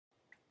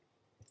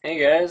Hey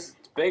guys,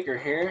 it's Baker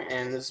here,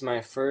 and this is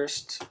my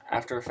first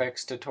After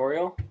Effects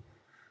tutorial.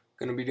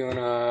 Gonna be doing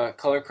a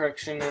color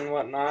correction and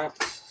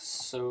whatnot,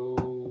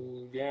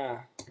 so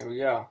yeah, here we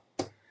go.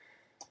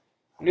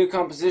 New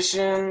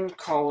composition,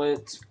 call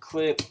it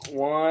clip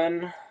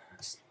 1,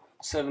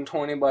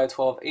 720 by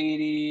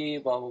 1280,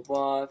 blah blah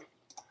blah,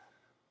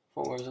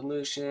 full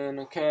resolution,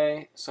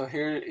 okay. So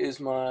here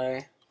is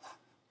my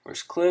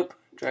first clip,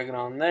 drag it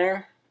on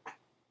there.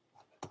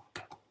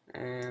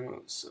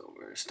 And so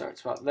where it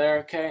starts about there,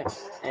 okay.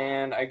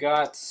 And I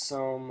got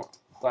some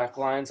black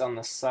lines on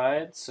the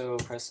side, so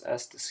press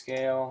S to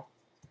scale,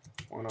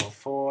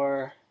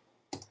 104.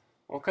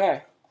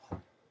 Okay.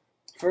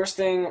 First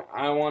thing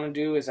I want to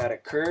do is add a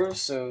curve,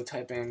 so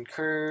type in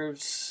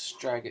curves,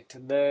 drag it to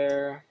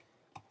there.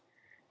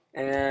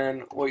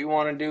 And what you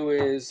want to do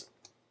is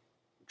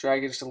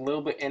drag it just a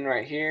little bit in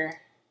right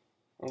here,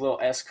 a little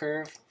S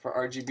curve for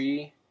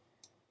RGB,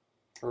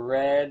 for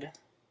red.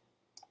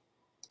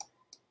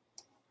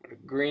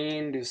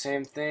 Green, do the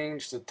same thing,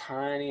 just a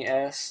tiny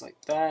S like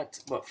that,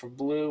 but for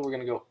blue we're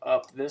going to go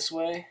up this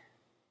way.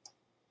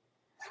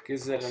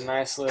 Gives it a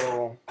nice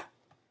little,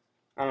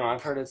 I don't know,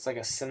 I've heard it's like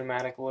a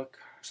cinematic look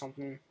or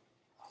something.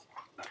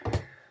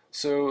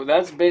 So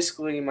that's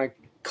basically my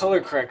color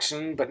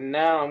correction, but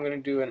now I'm going to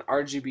do an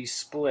RGB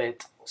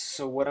split.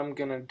 So what I'm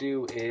going to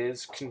do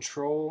is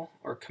Control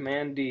or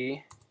Command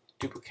D,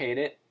 duplicate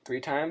it 3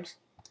 times,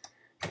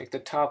 make the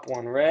top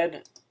one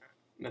red,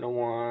 middle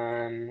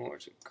one,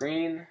 where's it,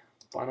 green,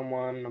 bottom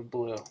one,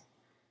 blue.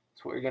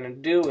 So what you're going to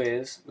do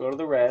is go to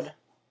the red,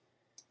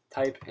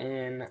 type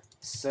in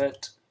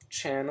set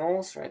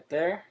channels right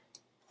there,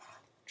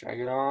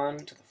 drag it on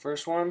to the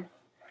first one,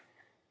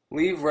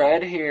 leave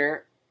red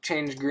here,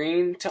 change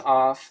green to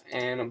off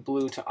and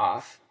blue to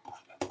off.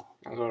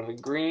 Now go to the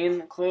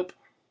green clip,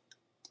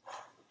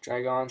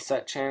 drag on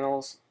set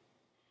channels,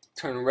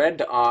 turn red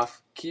to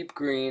off, keep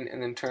green,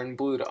 and then turn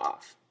blue to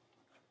off.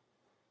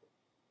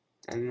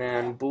 And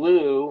then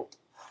blue,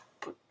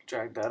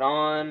 drag that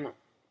on,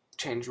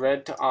 change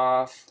red to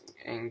off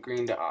and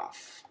green to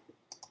off.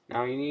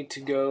 Now you need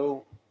to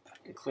go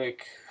and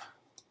click,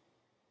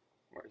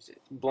 where is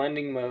it,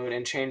 blending mode,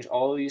 and change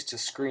all of these to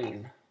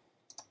screen.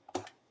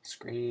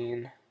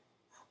 Screen,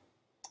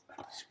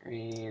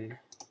 screen,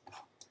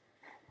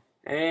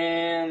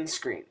 and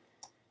screen.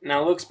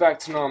 Now it looks back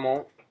to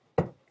normal,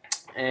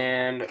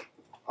 and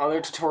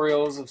other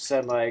tutorials have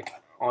said like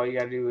all you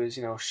gotta do is,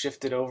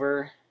 shift it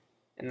over,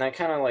 and that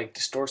kind of like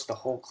distorts the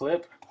whole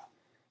clip.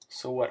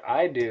 So what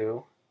I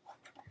do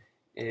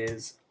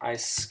is I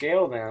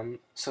scale them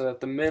so that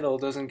the middle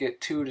doesn't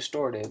get too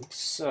distorted.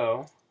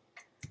 So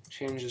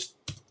change this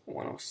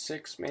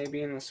 106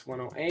 maybe, and this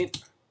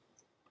 108.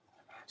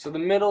 So the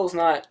middle is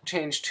not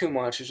changed too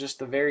much, it's just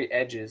the very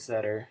edges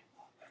that are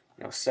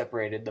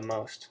separated the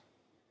most.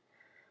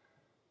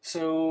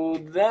 So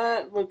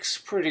that looks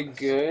pretty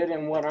good,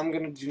 and what I'm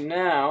going to do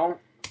now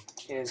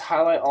is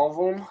highlight all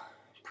of them,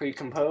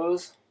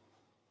 pre-compose,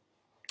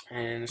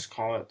 and just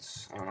call it,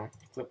 I don't know,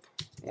 clip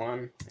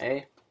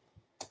 1A.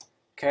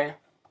 Okay.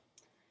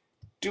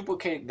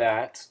 Duplicate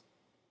that.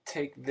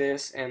 Take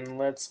this and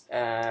let's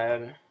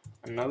add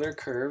another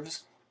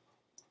curves.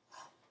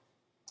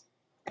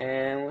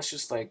 And let's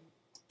just like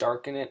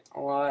darken it a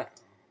lot.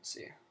 Let's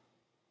see.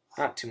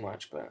 Not too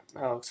much, but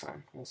that looks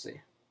fine. We'll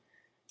see.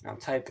 Now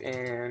type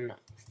in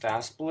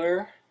fast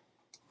blur.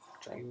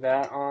 Drag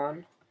that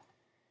on.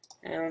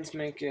 And let's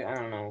make it, I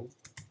don't know,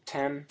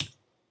 10.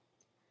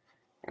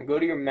 Now go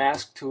to your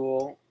mask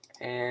tool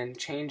and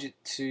change it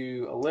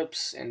to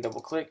ellipse and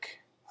double click.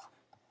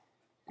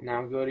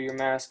 Now go to your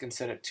mask and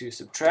set it to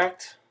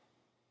subtract.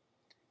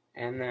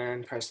 And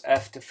then press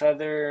F to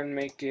feather and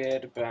make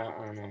it about,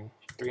 I don't know,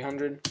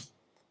 300.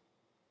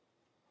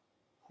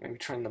 Maybe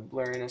turn the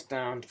blurriness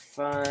down to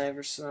 5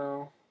 or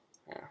so.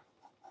 Yeah.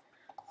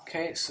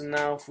 Okay, so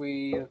now if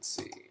we, let's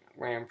see,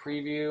 RAM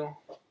preview.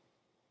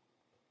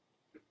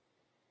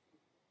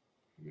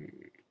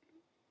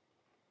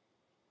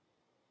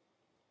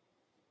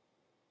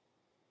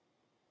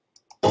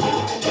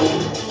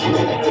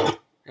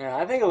 Yeah,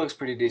 I think it looks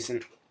pretty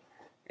decent.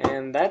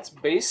 And that's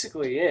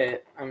basically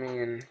it. I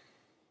mean,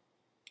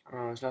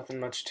 there's nothing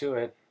much to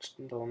it. Just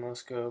a little no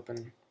scope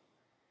and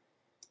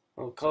a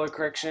little color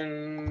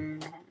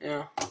correction.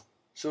 Yeah.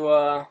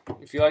 So,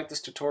 if you like this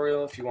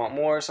tutorial, if you want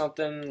more or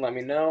something, let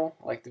me know.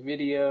 Like the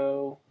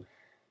video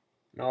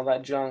and all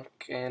that junk.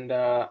 And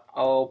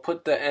I'll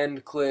put the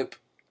end clip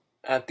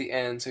at the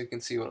end so you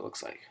can see what it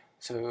looks like.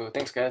 So,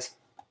 thanks, guys.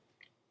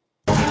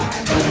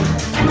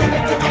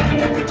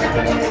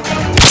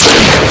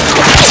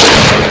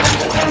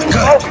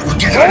 Good.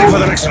 Get ready for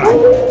the next one.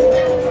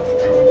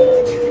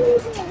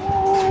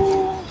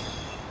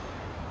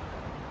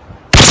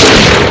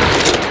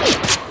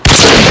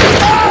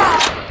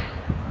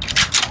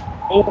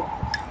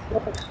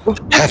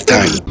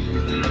 Halftime.